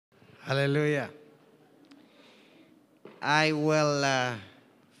Hallelujah. I will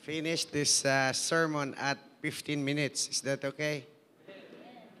finish this sermon at 15 minutes. Is that okay?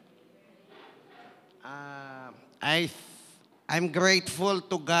 Uh, I, I'm grateful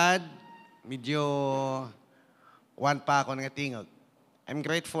to God. Medyo one pa ako nga tingog. I'm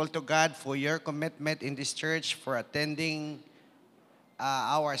grateful to God for your commitment in this church, for attending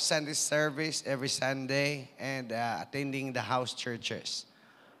our Sunday service every Sunday and attending the house churches.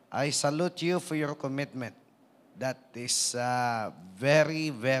 I salute you for your commitment. That is very,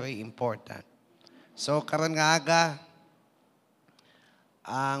 very important. So karon nga aga,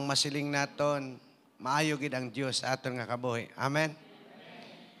 ang masiling naton, maayo gid ang Dios sa aton nga kabuhi. Amen?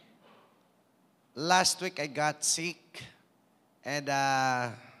 Last week I got sick and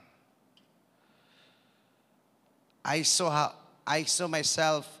I saw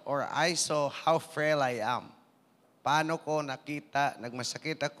myself, or I saw how frail I am. Paano ko nakita,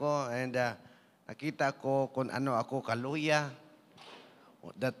 nagmasakit ako, and nakita ko kung ano ako kaluya,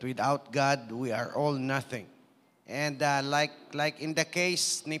 that without God, we are all nothing. And like in the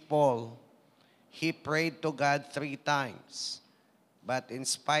case ni Paul, he prayed to God 3 times. But in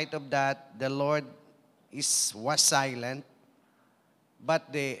spite of that, the Lord was silent.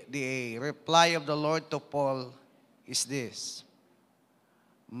 But the reply of the Lord to Paul is this: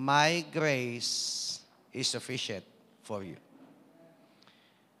 my grace is sufficient for you.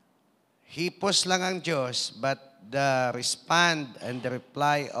 Hipos lang ang Diyos, but the respond and the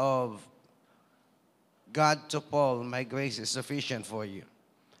reply of God to Paul, my grace is sufficient for you.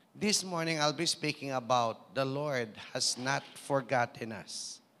 This morning, I'll be speaking about the Lord has not forgotten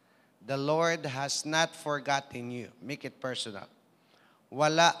us. The Lord has not forgotten you. Make it personal.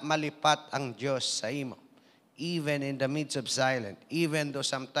 Wala malipat ang Diyos sa imo. Even in the midst of silence, even though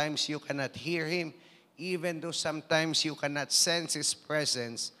sometimes you cannot hear Him, even though sometimes you cannot sense His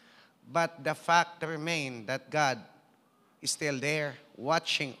presence, but the fact remains that God is still there,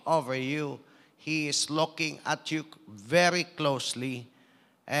 watching over you. He is looking at you very closely,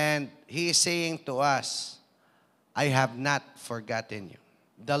 and He is saying to us, I have not forgotten you.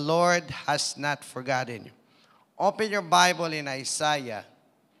 The Lord has not forgotten you. Open your Bible in Isaiah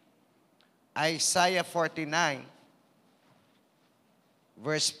 49,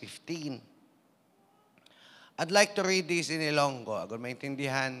 verse 15. I'd like to read this in Ilonggo, agon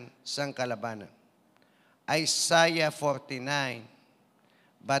maintindihan sang kalabanan. Isaiah 49,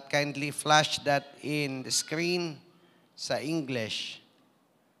 but kindly flash that in the screen sa English.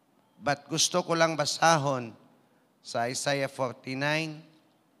 But gusto ko lang basahon sa Isaiah 49,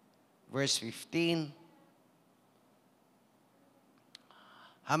 verse 15.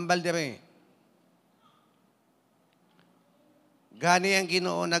 Hambal dire. Gani ang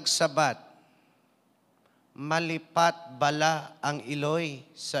Ginoo nagsabat, malipat bala ang iloy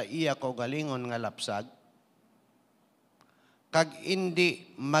sa iya ko galingon nga lapsag, kag indi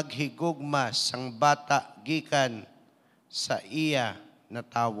maghigugma sang bata gikan sa iya na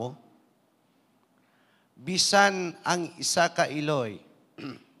tawo. Bisan ang isa ka iloy,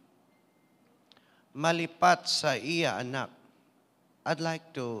 malipat sa iya anak. I'd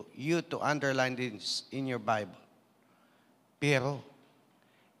like you to underline this in your Bible. Pero,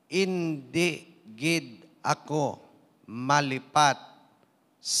 hindi gid ako malipat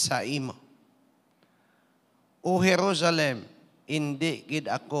sa imo. O Jerusalem, hindi gid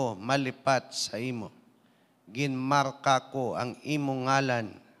ako malipat sa imo. Ginmarka ko ang imong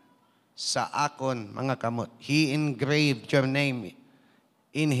ngalan sa akon mga kamot. He engraved your name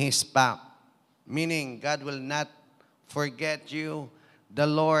in His palm. Meaning, God will not forget you. The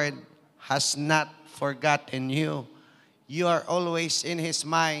Lord has not forgotten you. You are always in His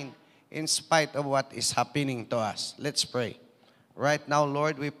mind in spite of what is happening to us. Let's pray. Right now,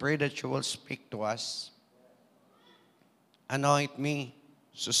 Lord, we pray that you will speak to us. Anoint me,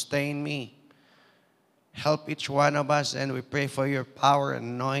 sustain me, help each one of us, and we pray for your power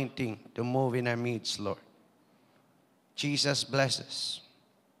and anointing to move in our midst, Lord. Jesus, bless us.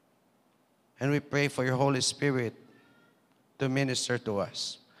 And we pray for your Holy Spirit to minister to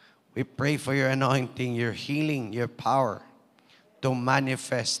us. We pray for your anointing, your healing, your power to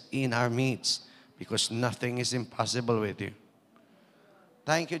manifest in our midst, because nothing is impossible with you.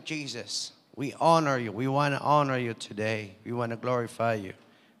 Thank you, Jesus. We honor you. We want to honor you today. We want to glorify you.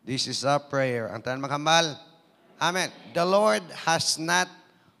 This is our prayer. Ang tanan makambal. Amen. The Lord has not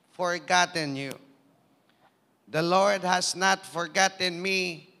forgotten you. The Lord has not forgotten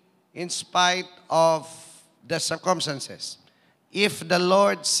me in spite of the circumstances. If the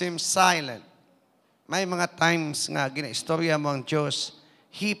Lord seems silent, may mga times nga ginaistorya mo ang Diyos,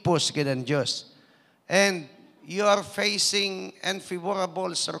 hipos gid ang Diyos. And you are facing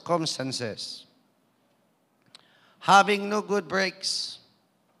unfavorable circumstances, having no good breaks.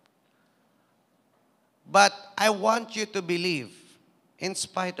 But I want you to believe, in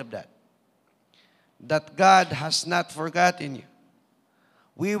spite of that God has not forgotten you.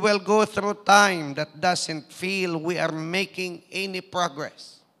 We will go through time that doesn't feel we are making any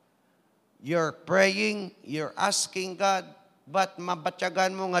progress. You're praying, you're asking God, but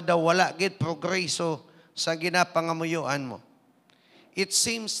mabatyagan mo nga daw wala gid progreso sa ginapangamuyuan mo. It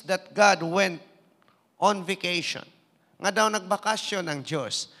seems that God went on vacation. Nga daw nagbakasyon ang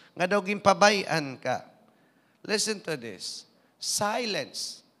Diyos. Nga daw gimpabayan ka. Listen to this.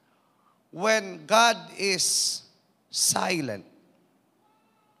 Silence. When God is silent,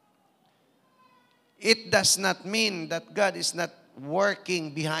 it does not mean that God is not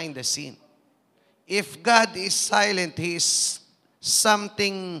working behind the scene. If God is silent, He is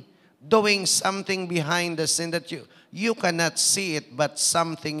doing something behind the scene that you cannot see it, but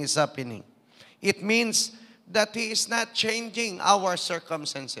something is happening. It means that He is not changing our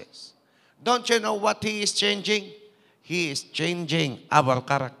circumstances. Don't you know what He is changing? He is changing our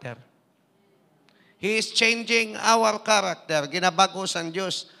character. He is changing our character. Ginabagos ang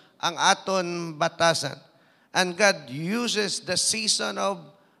Diyos ang aton batasan. And God uses the season of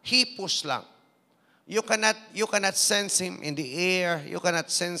hipos lang. You cannot sense Him in the air. You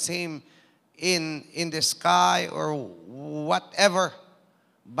cannot sense Him in the sky or whatever.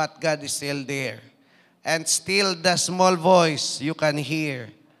 But God is still there. And still the small voice you can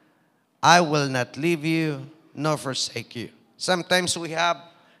hear, I will not leave you nor forsake you. Sometimes we have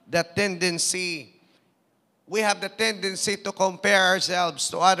the tendency to compare ourselves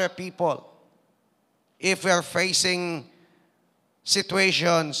to other people if we are facing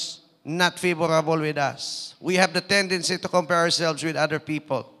situations not favorable with us. We have the tendency to compare ourselves with other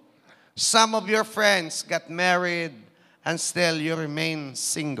people. Some of your friends got married and still you remain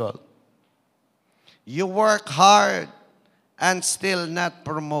single. You work hard and still not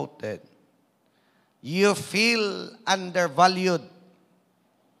promoted. You feel undervalued,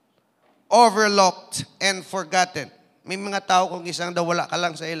 overlooked, and forgotten. May mga tao kung isang daw wala ka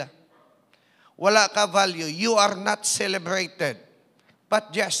lang sa ila. Wala ka value. You are not celebrated.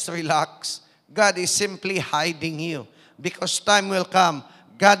 But just relax. God is simply hiding you. Because time will come,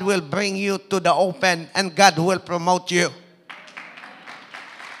 God will bring you to the open and God will promote you.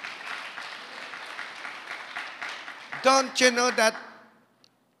 Don't you know that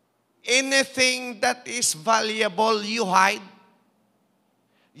anything that is valuable, you hide?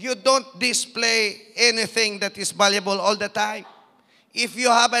 You don't display anything that is valuable all the time. If you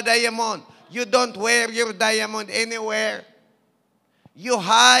have a diamond, you don't wear your diamond anywhere. You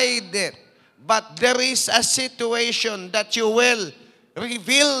hide it. But there is a situation that you will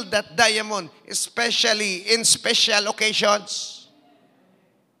reveal that diamond, especially in special occasions.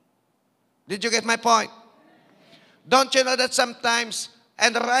 Did you get my point? Don't you know that sometimes,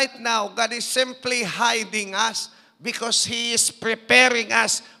 and right now, God is simply hiding us because He is preparing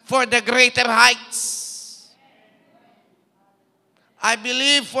us for the greater heights. I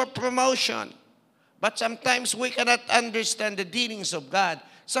believe for promotion. But sometimes we cannot understand the dealings of God.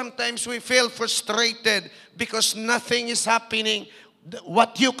 Sometimes we feel frustrated because nothing is happening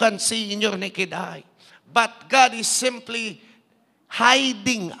what you can see in your naked eye. But God is simply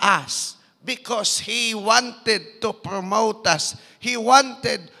hiding us because He wanted to promote us. He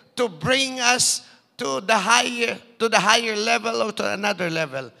wanted to bring us to the higher level or to another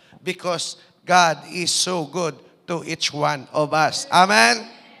level because God is so good to each one of us.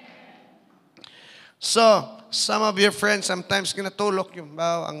 Amen? So, some of your friends, sometimes kinatulok yung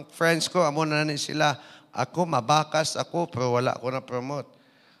ang friends ko, amo na sila, ako mabakas ako, pero wala ako na-promote.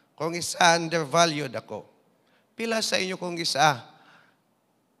 Kung isa, undervalued ako. Pila sa inyo kung isa,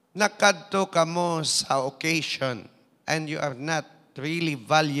 nakadto ka mo sa occasion and you are not really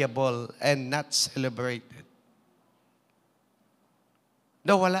valuable and not celebrated.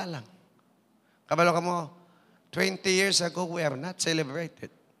 No, wala lang. Kabalo ka mo, 20 years ago, we are not celebrated.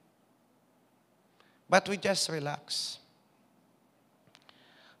 But we just relax.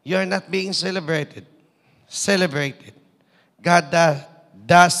 You're not being celebrated. Celebrated. God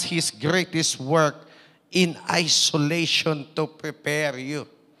does His greatest work in isolation to prepare you.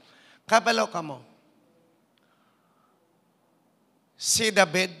 Kabalo ka mo. Si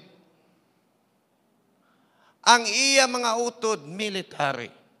David, ang iya mga utod, military.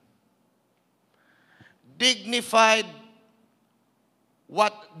 Dignified.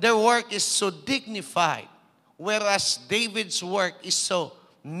 What their work is so dignified, whereas David's work is so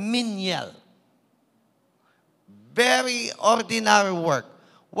menial. Very ordinary work.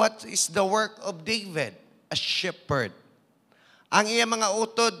 What is the work of David? a shepherd. Ang iya mga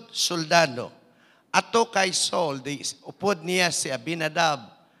utod, soldado. Ato kay Saul, upod niya si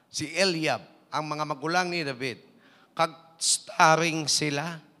Abinadab, si Eliab, ang mga magulang ni David. Kag starring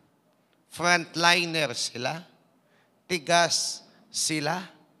sila, frontliner sila, tigas sila.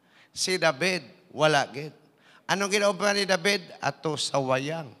 Si David, wala gid. Anong ginawa ni David? Ato sa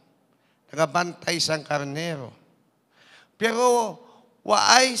wayang. Nagabantay sang karnero. Pero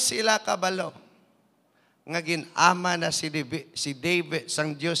waay sila kabalo. Nga ginama na si David,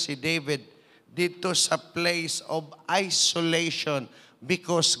 sang Diyos si David, dito sa place of isolation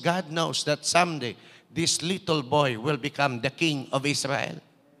because God knows that someday this little boy will become the king of Israel.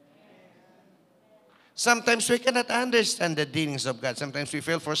 Sometimes we cannot understand the dealings of God. Sometimes we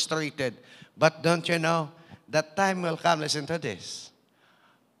feel frustrated. But don't you know, that time will come, listen to this.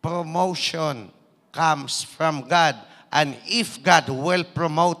 Promotion comes from God. And if God will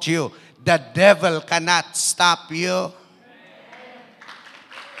promote you, the devil cannot stop you.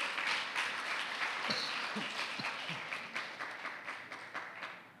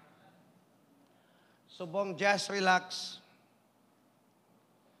 Subong, just relax.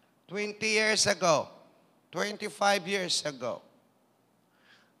 20 years ago, 25 years ago,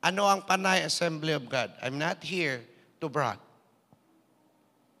 ano ang Panay Assembly of God? I'm not here to brag.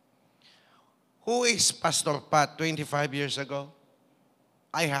 Who is Pastor Pat 25 years ago?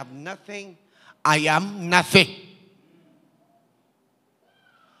 I have nothing. I am nothing.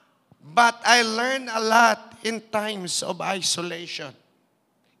 But I learned a lot in times of isolation.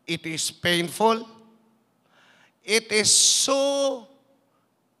 It is painful. It is so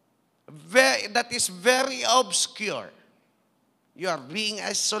that is very obscure. You are being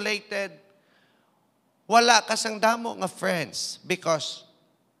isolated. Wala ka sang damo nga friends because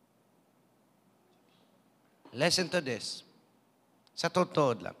listen to this. Sa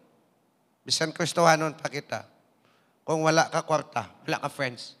totoo lang. Bisan Kristohanon pa kita. Kung wala ka kwarta, wala ka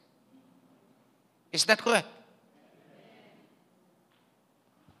friends. Is that correct?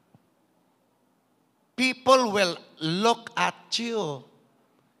 People will look at you.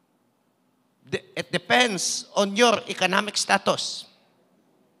 It depends on your economic status.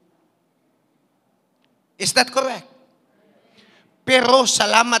 Is that correct? Pero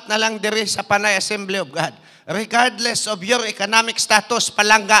salamat na lang diri sa Panay Assembly of God. Regardless of your economic status,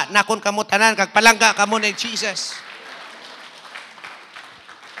 palangga na kung kamutanan, kag palangga kamo ni Jesus.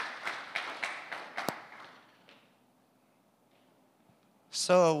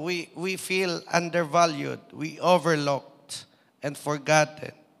 So we feel undervalued, we overlooked and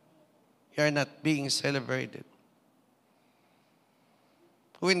forgotten. You are not being celebrated.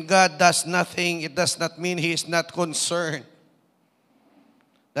 When God does nothing, it does not mean He is not concerned.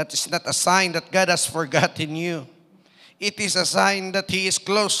 That is not a sign that God has forgotten you. It is a sign that He is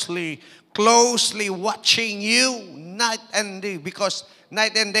closely watching you night and day because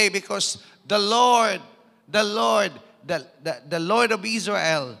the Lord of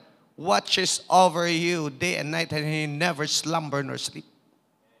Israel watches over you day and night and He never slumber nor sleep.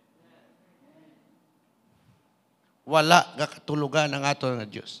 Wala gakatulugan ang ato nga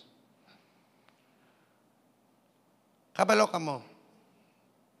Diyos. Kabalo ka mo.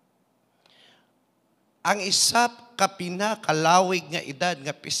 Ang isap ka pinakalawig nga edad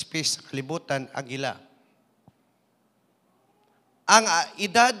nga pispis sa kalibutan, agila. Ang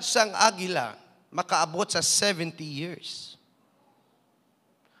edad sang agila, makaabot sa 70 years.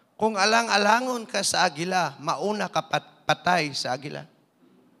 Kung alang-alangon ka sa agila, mauna ka patay sa agila.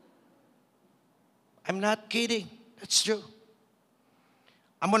 I'm not kidding. That's true.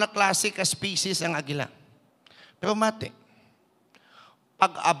 Amo na klase ka species ang agila. Pero mate,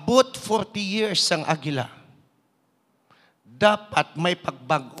 pag abot 40 years ang agila, dapat may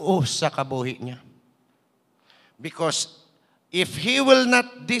pagbago sa kabuhi niya. Because if he will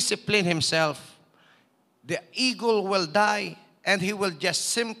not discipline himself, the eagle will die and he will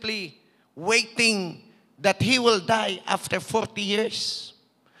just simply waiting that he will die after 40 years.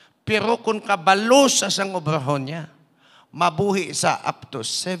 Pero kung kabalo sa sang obrahon niya, mabuhi sa up to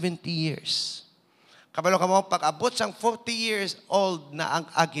 70 years. Kabalo ka mo, pag abot sang 40 years old na ang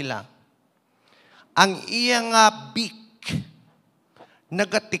agila, ang iyang beak,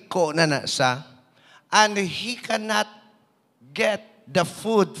 nagatiko na sa, and he cannot get the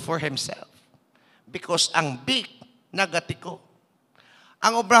food for himself. Because ang beak, nagatiko.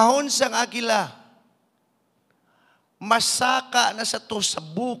 Ang obrahon sang agila, masaka na sa to sa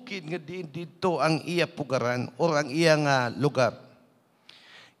bukid nga dito ang iya pugaran o ang iyang lugar.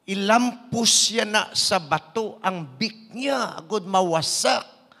 Ilampos siya na sa bato ang bik niya agud mawasak.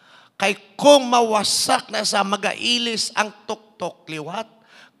 Kay kung mawasak na sa magailis ang tuktok liwat,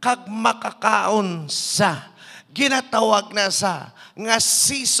 kag makakaon sa ginatawag na sa nga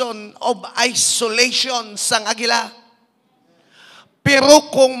season of isolation sang agila. Pero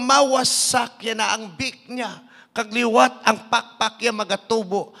kung mawasak yan na ang beak niya, kagliwat ang pakpak niya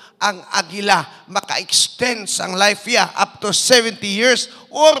magatubo, ang agila maka-extend ang life niya up to 70 years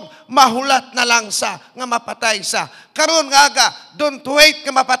or mahulat na lang sa nga mapatay sa. Karon nga aga, don't wait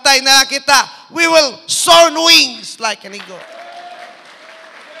nga mapatay na kita. We will soar wings like an eagle.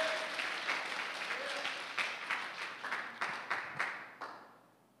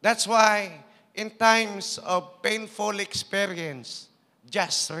 That's why in times of painful experience,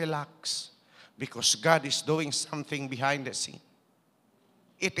 just relax because God is doing something behind the scene.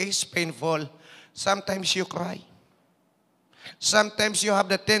 It is painful. Sometimes you cry. Sometimes you have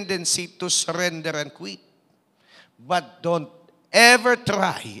the tendency to surrender and quit. But don't ever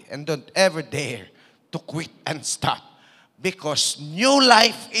try and don't ever dare to quit and stop because new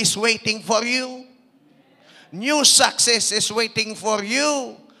life is waiting for you. New success is waiting for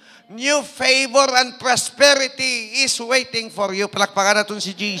you. New favor and prosperity is waiting for you. Palakpakan natin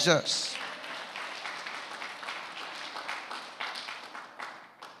si Jesus.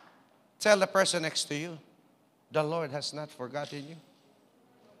 Tell the person next to you, the Lord has not forgotten you.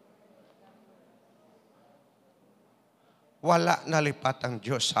 Wala nalipat ang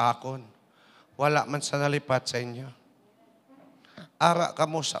Diyos sa akon. Wala man sa nalipat sa inyo. Ara ka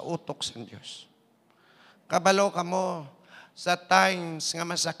mo sa utok sa Diyos. Kabalo ka mo sa times nga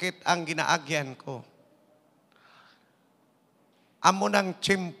masakit ang ginaagyan ko. Amo ng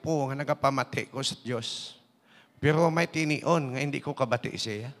tiyempo nga nagapamati ko sa Diyos. Pero may tinion nga hindi ko kabati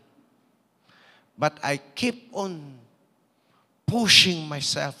siya. But I keep on pushing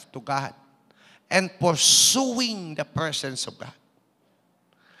myself to God and pursuing the presence of God.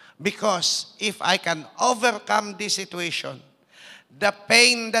 Because if I can overcome this situation, the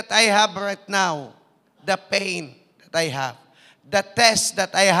pain that I have right now, the pain that I have, the test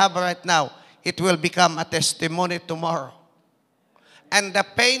that I have right now, it will become a testimony tomorrow. And the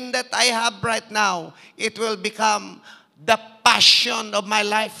pain that I have right now, it will become the passion of my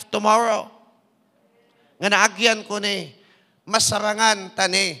life tomorrow. Nga naagyan ko ni, masarangan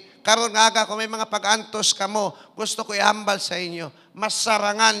tani. Karon nga aga, kung may mga pag-antos ka mo, gusto ko ihambal sa inyo,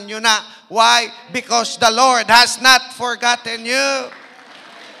 masarangan nyo na. Why? Because the Lord has not forgotten you.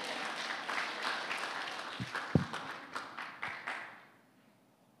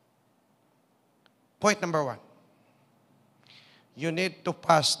 Point number 1. You need to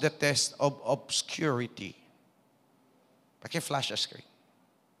pass the test of obscurity. Paki-flash a screen.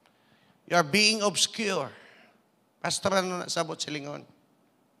 You are being obscure. Pastor, ano nasabot silingon?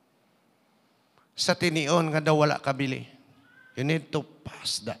 Sa tinion nga daw wala kabili. You need to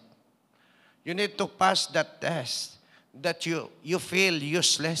pass that. You need to pass that test that you feel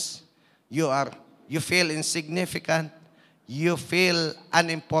useless. You feel insignificant. You feel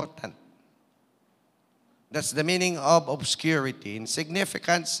unimportant. That's the meaning of obscurity,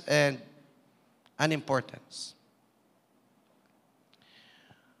 insignificance and unimportance.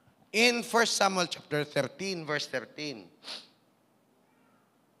 In 1 Samuel chapter 13, verse 13,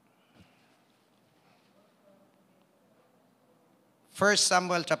 First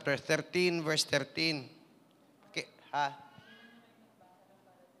Samuel chapter 13, verse 13. Okay, ha?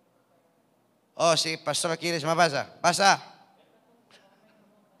 Oh, si Pastor Aquiles mabasa. Basa.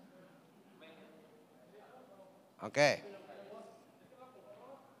 Okay.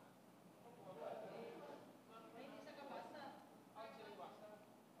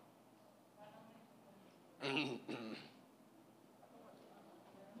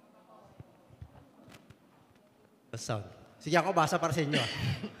 Sound. Sige, ako basa para sa inyo.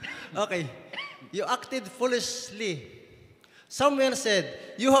 Okay. You acted foolishly. Someone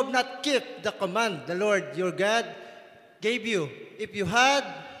said, you have not kept the command the Lord your God gave you. If you had,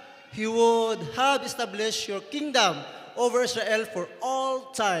 He would have established your kingdom over Israel for all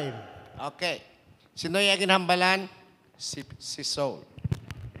time. Okay. Sino yung ginhambalan? Si Saul.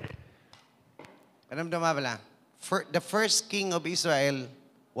 Anong dumabala? The first king of Israel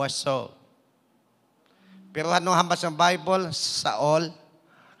was Saul. Pero anong hambas ng Bible? Saul,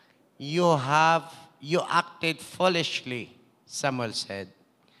 you acted foolishly, Samuel said.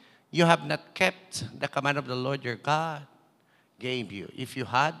 You have not kept the command of the Lord your God gave you. If you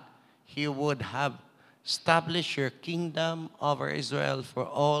had, He would have established your kingdom over Israel for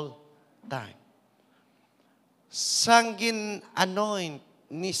all time. Sangin anoint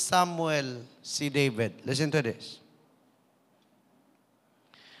ni Samuel si David. Listen to this.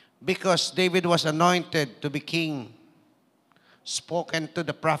 Because David was anointed to be king, spoken to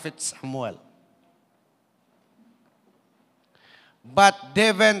the prophet Samuel. But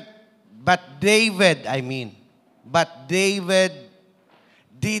David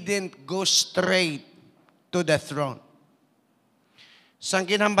didn't go straight to the throne. Sang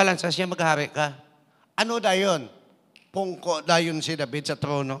kinambalan sa siya maghari ka, ano dayon? Pungko dayon si David sa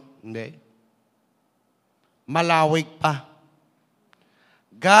trono? Hindi. Malawig pa.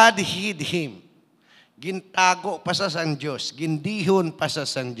 God hid him. Gintago pa sa Sang Diyos. Gindihon pa sa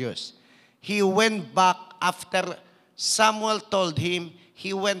Sang Diyos. He went back after Samuel told him,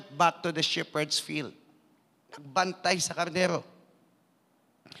 he went back to the shepherd's field. Nagbantay sa kardero.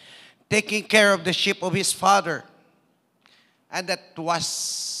 Taking care of the sheep of his father. And that was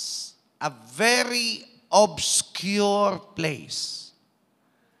a very obscure place.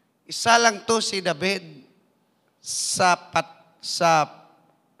 Isa lang to si David sa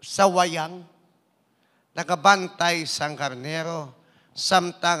wayang, nakabantay sang karnero,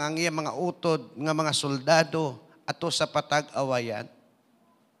 samtang ang iyang mga utod nga mga soldado ato sa patag-awayan.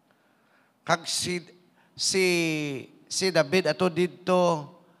 Kag si David ato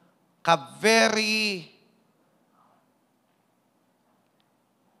dito ka very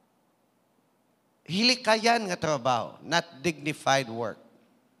hilikayan nga trabaho, not dignified work.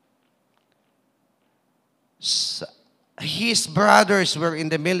 His brothers were in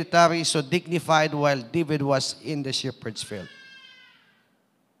the military, so dignified, while David was in the shepherd's field.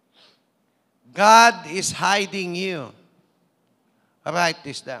 God is hiding you. Write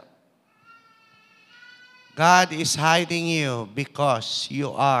this down. God is hiding you because you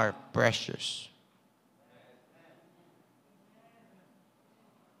are precious.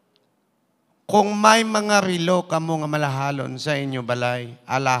 Kung may mga rilo kamo nga malahalon sa inyo balay,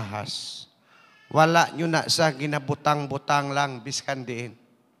 alahas, wala nyo na sa ginabutang-butang lang, biskan diin.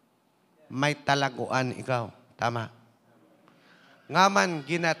 May talaguan ikaw. Tama. Ngaman,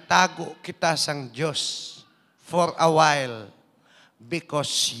 ginatago kita sang Diyos for a while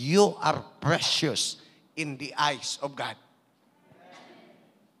because you are precious in the eyes of God.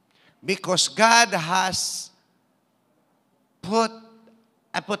 Because God has put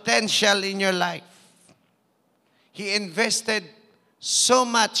a potential in your life. He invested so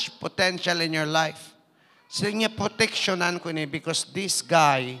much potential in your life. So niya protectionan ko ni because this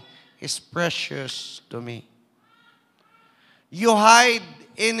guy is precious to me. You hide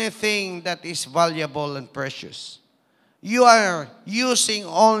anything that is valuable and precious. You are using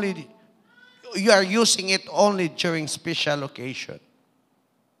it only during special occasion.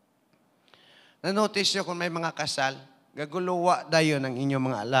 Na-notice nyo kung may mga kasal, gaguluwa dayon ang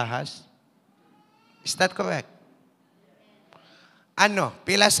inyong mga alahas. Is that correct? Ano,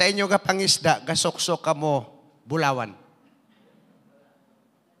 pila sa inyo ka pangisda, gasoksok ka mo bulawan.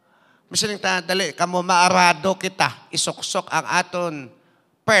 Masaling dali, kamo maarado kita, isoksok ang aton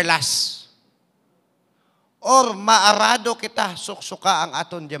perlas. Or maarado kita, suksuka ang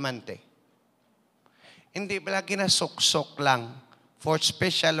aton diamante. Hindi pala ginasuksok lang for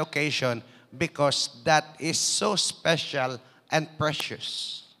special occasion because that is so special and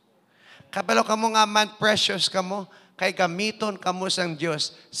precious. Kabalo ka mo nga man, precious ka mo, kay gamiton kamo sang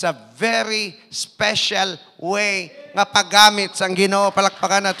Dios sa very special way nga paggamit sang Ginoo.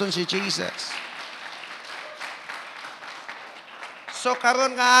 Palakpakan naton si Jesus. So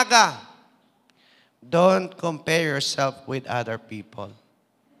karon nga aga, don't compare yourself with other people.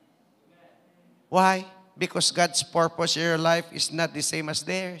 Why? Because God's purpose in your life is not the same as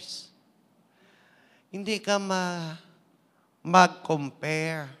theirs. Hindi ka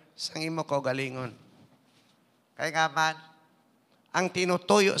mag-compare sang imo kaugalingon. Kaya nga man, ang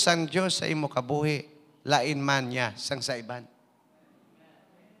tinutuyo sang Diyos sa imo kabuhi, lain man niya sang sa iban.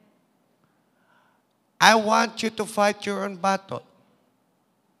 I want you to fight your own battle.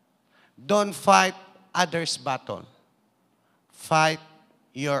 Don't fight others' battle. Fight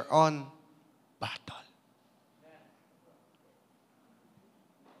your own battle.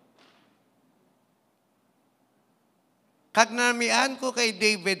 Kag namian ko kay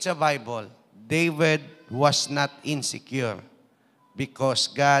David sa Bible, David was not insecure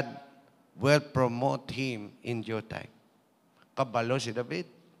because God will promote him in due time. Kabalo si David.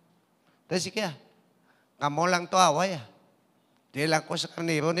 Kasi kaya, kamo lang to away. Di lang ko sa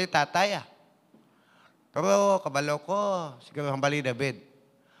karniro ni tataya. Pero kabalo ko, siguro hambali David,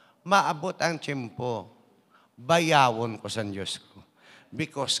 maabot ang tiyempo, bayawon ko sa Diyos ko.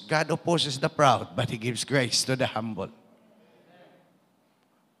 Because God opposes the proud, but He gives grace to the humble.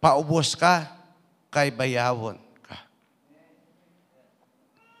 Paubos ka, kay bayawon ka.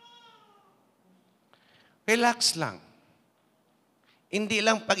 Relax lang. Hindi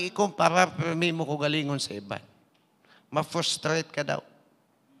lang pag-ikumpara pero may mo kugalingon sa iba. Ma-frustrate ka daw.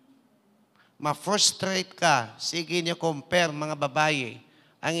 ma-frustrate ka, sige niyo compare mga babae,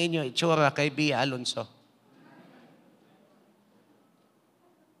 ang inyo itsura kay Bia Alonso.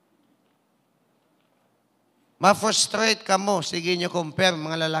 Ma-frustrate ka mo, sige niyo compare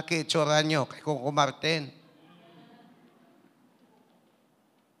mga lalaki itsura niyo kay Coco Martin.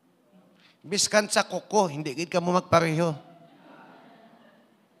 Biskan sa kuko, hindi gid ka mo magpareho.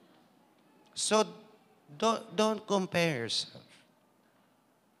 So, don't compare yourself.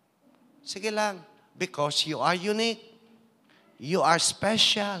 Sige lang, because you are unique. You are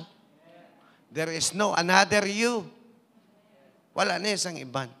special. There is no another you. Wala na isang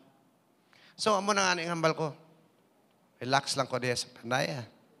iban. So, amo na nga hambal ko. Relax lang ko diya sa pandaya.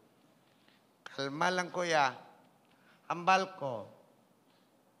 Kalma lang ko ya. Hambal ko.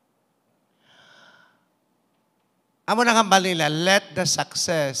 Amo na hambal nila, let the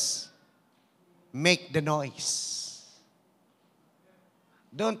success make the noise.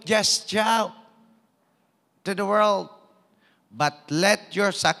 Don't just shout to the world, but let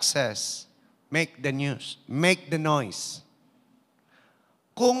your success make the news, make the noise.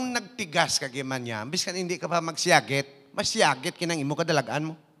 Kung nagtigas ka giman niya, biskan hindi ka pa magsiyagit, masyagit kinang imo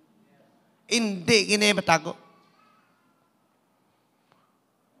kadalagaan mo. Hindi kinay matago.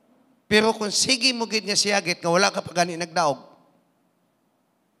 Pero kung sige mo gid nga siyagit, nga wala ka pa gani nagdaog,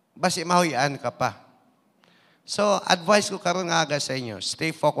 basi mahuyan ka pa. So, advice ko karon nga aga sa inyo,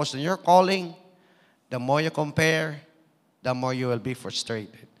 stay focused on your calling. The more you compare, the more you will be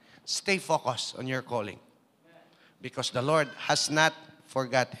frustrated. Stay focused on your calling. Because the Lord has not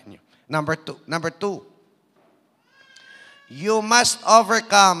forgotten you. Number two, you must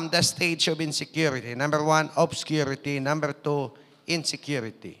overcome the stage of insecurity. Number one, obscurity. Number two,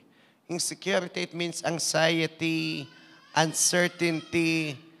 insecurity. Insecurity, it means anxiety,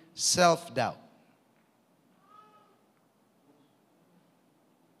 uncertainty, self-doubt.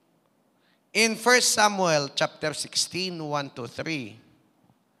 In 1 Samuel chapter 16, 1 to 3,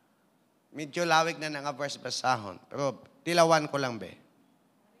 medyo lawig na nga verse basahon, pero tilawan ko lang be.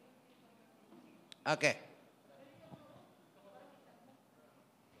 Okay.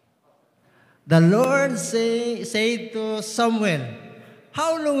 The Lord said to Samuel,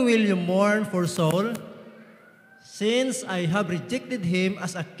 "How long will you mourn for Saul? Since I have rejected him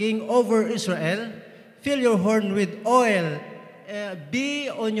as a king over Israel, fill your horn with oil,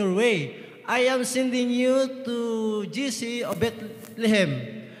 be on your way. I am sending you to Jesse of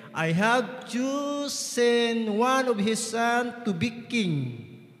Bethlehem. I have chosen one of his sons to be king."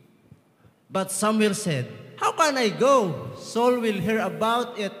 But Samuel said, "How can I go? Saul will hear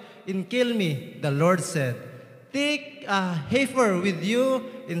about it and kill me." The Lord said, "Take a heifer with you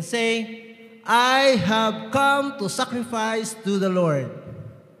and say, I have come to sacrifice to the Lord.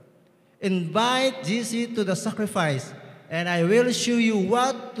 Invite Jesse to the sacrifice, and I will show you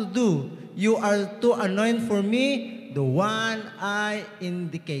what to do. You are to anoint for me the one I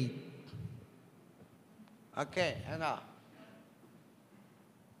indicate." Okay, ano?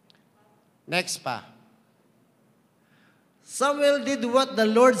 Next pa. Samuel did what the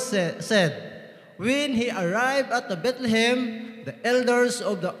Lord said. When he arrived at the Bethlehem, the elders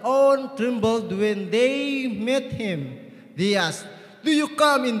of the On trembled when they met him. They asked, "Do you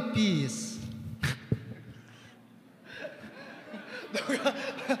come in peace?"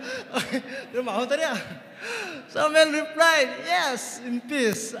 Samuel replied, "Yes, in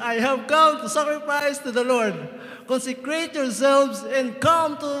peace. I have come to sacrifice to the Lord. Consecrate yourselves and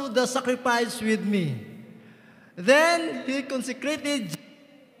come to the sacrifice with me." Then he consecrated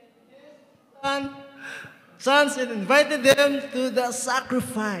sons and invited them to the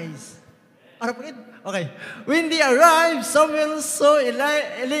sacrifice. Okay. When they arrived, Samuel saw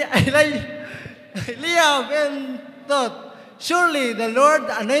Eliab and thought, "Surely the Lord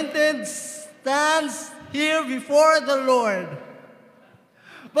anointed stands here before the Lord."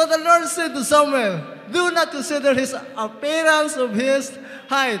 But the Lord said to Samuel, "Do not consider his appearance of his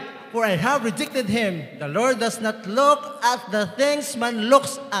height, for I have rejected him. The Lord does not look at the things man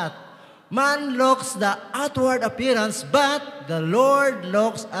looks at. Man looks the outward appearance, but the Lord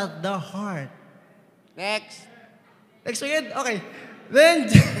looks at the heart." Next. Next again? Okay.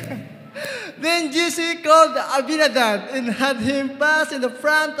 Then Jesse called Abinadab and had him pass in the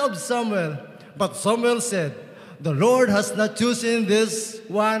front of Samuel. But Samuel said, "The Lord has not chosen this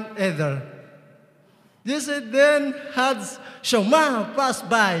one either." Jesse then had Shammah pass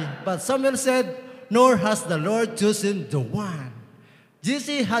by, but Samuel said, "Nor has the Lord chosen the one."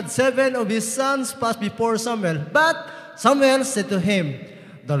 Jesse had 7 of his sons pass before Samuel, but Samuel said to him,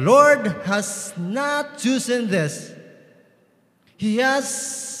 "The Lord has not chosen this." He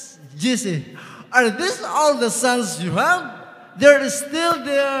asked Jesse, "Are these all the sons you have?" there is still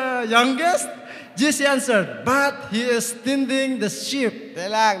the youngest? Jesse answered, but he is tending the sheep.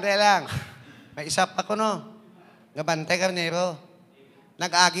 Dahil lang. May isa pa ko, no? Gabante karnero.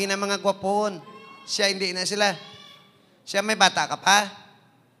 Nag-agi ng mga gwapon. Siya hindi na sila. Siya may bata ka pa?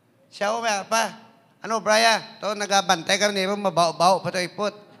 Siya o may pa? Ano, Brian? Ito, nagabante karnero, mabaw-baw pa ito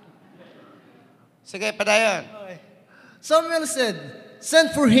ipot. Sige, padayon. Samuel said,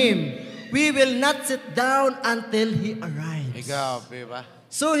 send for him. We will not sit down until he arrives. Ikaw, ba?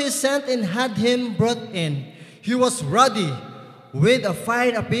 So he sent and had him brought in. He was ruddy, with a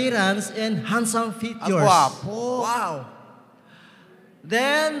fine appearance and handsome features. Guwapo. Wow.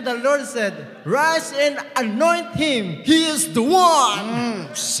 Then the Lord said, rise and anoint him. He is the one.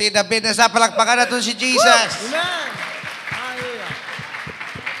 Si David na sa palakpakan na ito si Jesus. Amen. Hallelujah.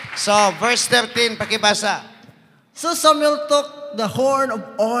 So, verse 13, pakibasa. So Samuel took the horn of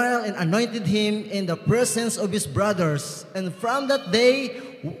oil and anointed him in the presence of his brothers. And from that day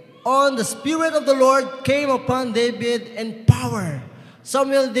on, the Spirit of the Lord came upon David in power.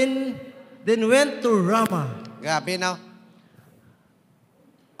 Samuel then went to Ramah. Grabe, no?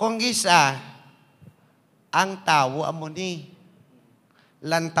 Kung isa, ang tawo amo ni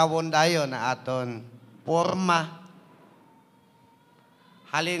lantawon dayo na aton porma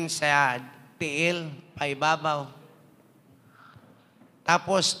halin sa tiil paibabaw.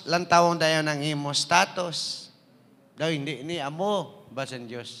 Tapos lantawon dayo ng imo status. Daw hindi ni amo basan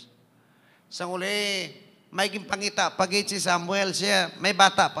Dios. Sa uli may gimpangita pagit si Samuel siya may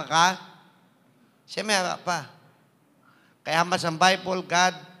bata pa ka. Siya may bata pa. Kaya mas ang Bible,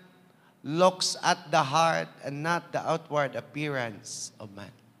 God looks at the heart and not the outward appearance of man.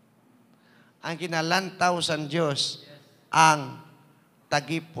 Ang kinalantaw sa Diyos ang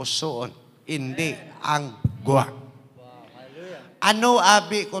tagipusoon, hindi ang gwa. Ano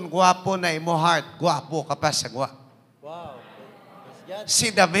abi kung gwapo na imo heart, gwapo ka pa sa gwa. Wow.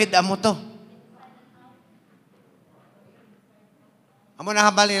 Si David amo to. Amo na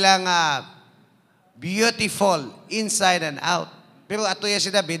habal nila nga beautiful inside and out. Pero ato ya si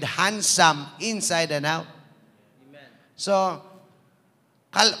David, handsome inside and out. Amen. So,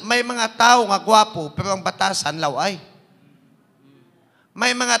 may mga tao nga gwapo, pero ang batasan laway.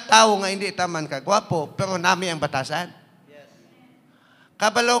 May mga tao nga hindi taman ka gwapo, pero nami ang batasan. Yes.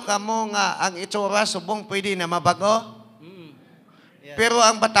 Kabalo ka mo nga ang itsura subong pwede na mabago, Yes. pero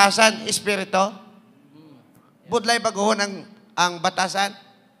ang batasan, espirito. Budlay baguhon ang batasan.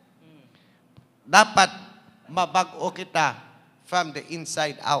 Dapat mabago kita from the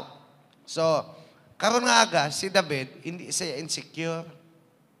inside out. So, karon nga aga, si David, hindi siya insecure.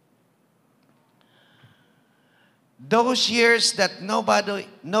 Those years that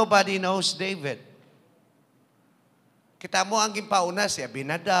nobody knows David. Kita mo ang gimpauna si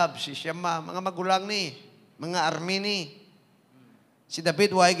Abinadab, si Shema, mga magulang ni, mga army ni. Si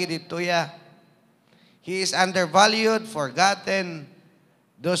David, why dito ya? He is undervalued, forgotten.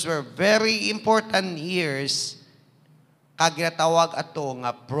 Those were very important years kaginatawag ato nga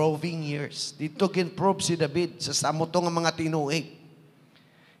proving years. Dito gin-prove si David sa samuto nga mga tinuig.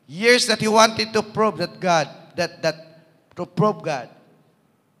 Years that he wanted to prove that God, to prove God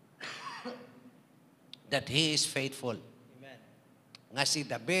that He is faithful. Amen. Nga si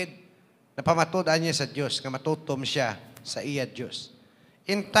David, napamatudan niya sa Diyos, nga matutom siya sa iya Diyos.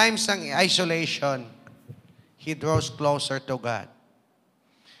 In times ng isolation, he draws closer to God.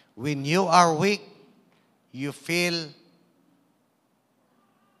 When you are weak, you feel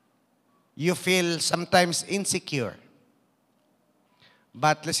sometimes insecure.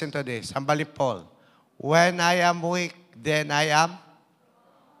 But listen to this. Hambali Paul. When I am weak, then I am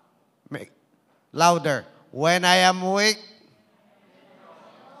louder. When I am weak,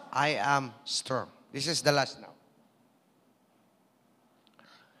 I am strong. This is the last now.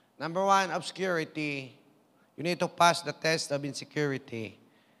 Number one, obscurity. You need to pass the test of insecurity.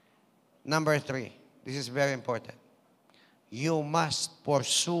 Number three, this is very important. You must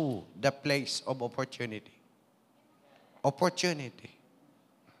pursue the place of opportunity. Opportunity.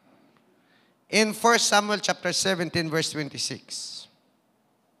 In 1 Samuel chapter 17, verse 26.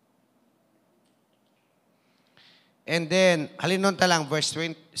 And then, halinon talang, verse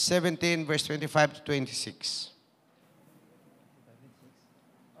 17, verse 25 to 26.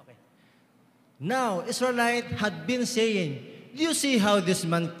 Okay. Now, Israelite had been saying, do you see how this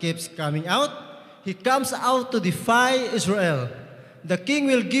man keeps coming out? He comes out to defy Israel. The king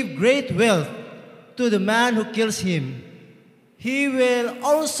will give great wealth to the man who kills him. He will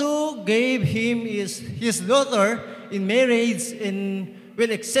also give him his daughter in marriage and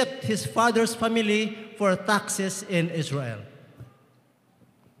will accept his father's family for taxes in Israel.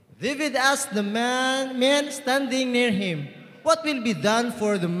 David asked the man standing near him, what will be done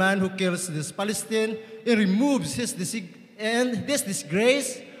for the man who kills this Palestine and removes this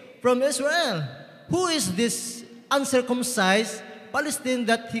disgrace from Israel? Who is this uncircumcised Palestine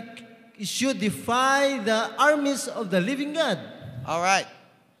that he should defy the armies of the living God? All right.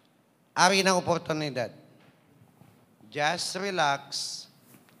 Ari ng oportunidad. Just relax.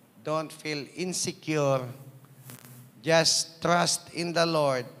 Don't feel insecure. Just trust in the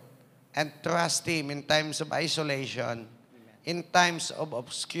Lord and trust Him in times of isolation, in times of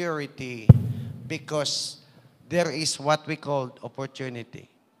obscurity, because there is what we call opportunity.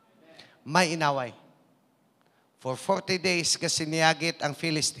 May inaway. For 40 days kasi niyagit ang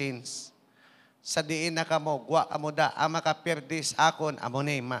Philistines. Sa diin na kamo, gwa kamo da, ang makaperdis akon,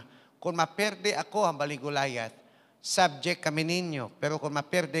 amonema. Kung maperde ako, ang baligulayat, subject kami ninyo. Pero kung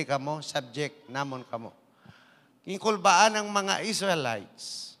maperde kamo, subject namon kamo. Kinkulbaan ang mga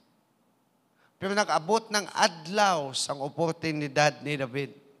Israelites. Pero nag-abot ng adlaw sa oportunidad ni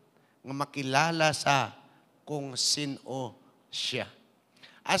David nga makilala sa kung sino siya.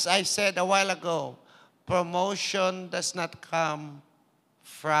 As I said a while ago, promotion does not come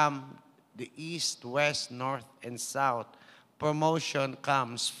from the east, west, north, and south. Promotion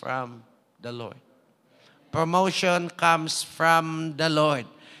comes from the Lord. Promotion comes from the Lord.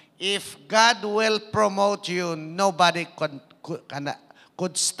 If God will promote you, nobody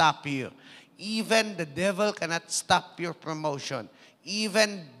could stop you. Even the devil cannot stop your promotion.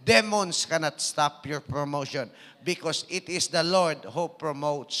 Even demons cannot stop your promotion because it is the Lord who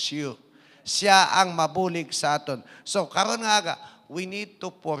promotes you. Siya ang mabulig sa aton. So, karon nga we need to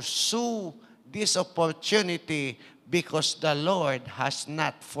pursue this opportunity because the Lord has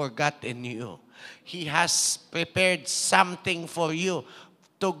not forgotten you. He has prepared something for you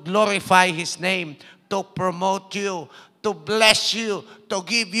to glorify His name, to promote you, to bless you, to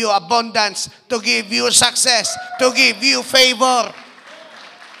give you abundance, to give you success, to give you favor.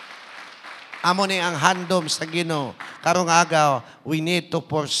 Amo ni ang handom sa Ginoo. Karong agaw, we need to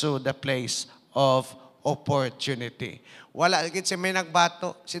pursue the place of opportunity. Wala gid si may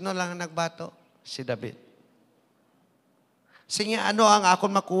nagbato. Sino lang ang nagbato? Si David. Sinya, ano ang akon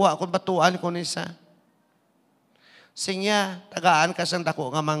makuha, akon batuan ko nisa? Sinya, tagaan ka sang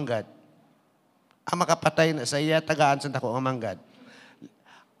dako nga manggad. Ang makapatay na sa iya, tagaan sang dako nga manggad.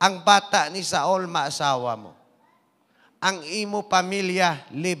 Ang bata ni Saul, maasawa mo. Ang imo pamilya,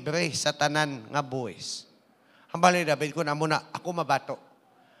 libre sa tanan nga buwis. Hambal ni David, kung amo na, ako mabato.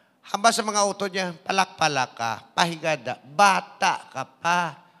 Hamba sa mga uto niya, palak-palak ka, pahigada, bata ka pa.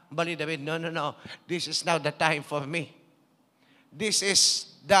 Hambal ni David, no. This is now the time for me. This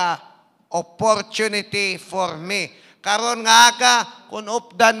is the opportunity for me. Karon nga ka, kung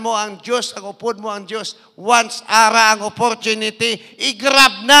updan mo ang Diyos, ang upod mo ang Diyos, once ara ang opportunity,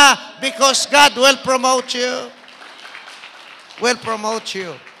 i-grab na because God will promote you. Will promote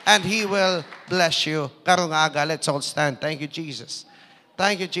you. And He will bless you. Karon nga aga, let's all stand. Thank you, Jesus.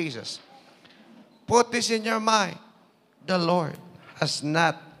 Thank you, Jesus. Put this in your mind. The Lord has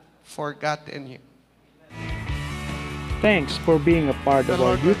not forgotten you. Thanks for being a part The of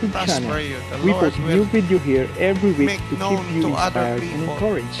our Lord will YouTube channel. prosper you. The We Lord post new will video here every week make to known keep you to other inspired and people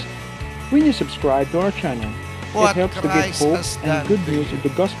encouraged. When you subscribe to our channel, what it helps to give Christ hope has and done good for news you. of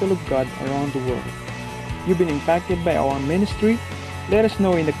the gospel of God around the world. You've been impacted by our ministry? Let us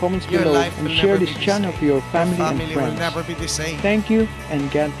know in the comments Your below life and will share never this be the channel same. to your family Your and family will friends. never be the same. Thank you and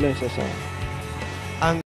God bless us all.